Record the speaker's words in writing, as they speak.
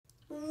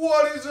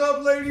What is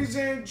up, ladies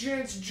and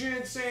gents,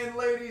 and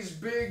ladies?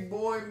 Big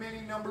boy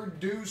mini number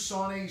deuce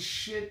on a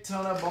shit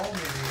ton of Bowman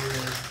here.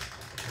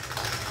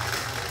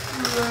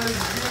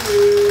 Let's get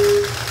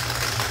it.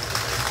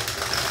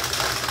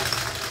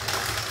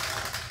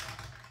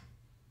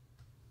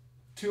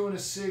 Two and a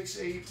 6,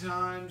 8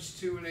 times.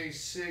 2 and a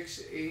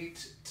 6,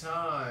 8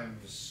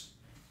 times.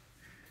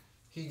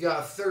 He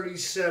got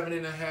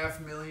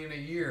 $37.5 million a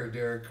year,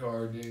 Derek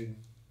Carr did.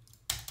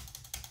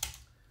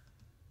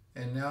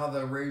 And now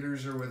the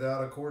Raiders are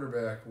without a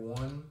quarterback.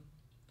 1,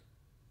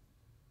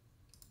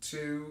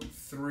 2,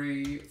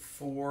 3,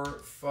 4,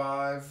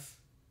 5,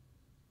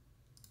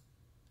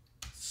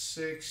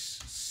 6,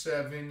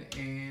 7,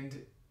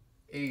 and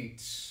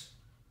 8.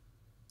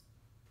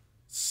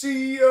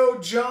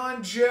 CEO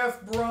John,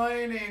 Jeff,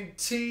 Brian, and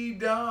T.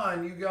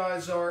 Don. You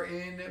guys are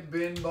in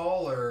Bin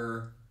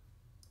Baller.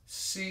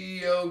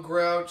 CEO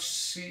Grouch,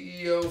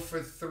 CEO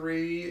for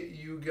 3.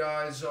 You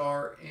guys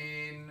are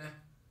in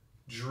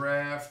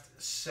Draft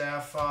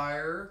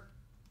Sapphire.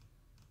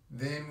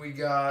 Then we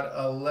got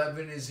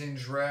 11 is in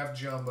Draft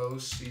Jumbo.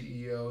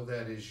 CEO,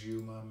 that is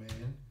you, my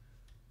man.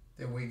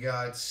 Then we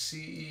got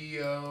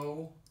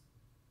CEO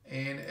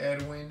and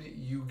Edwin.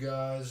 You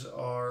guys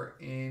are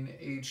in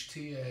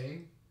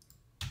HTA.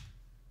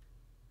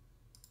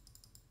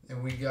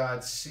 And we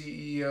got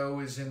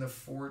CEO is in the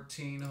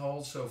 14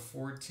 hole. So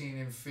 14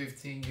 and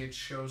 15 get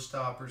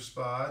showstopper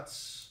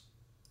spots.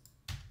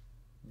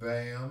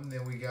 Bam.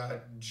 Then we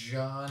got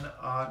John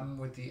Otten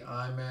with the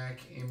IMAC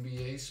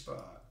NBA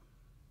spot.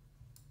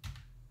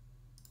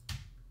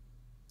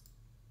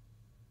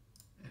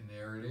 And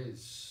there it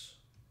is.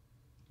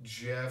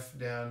 Jeff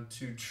down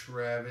to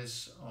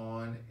Travis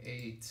on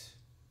 8.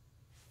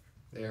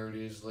 There it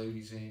is,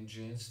 ladies and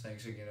gents.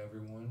 Thanks again,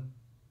 everyone.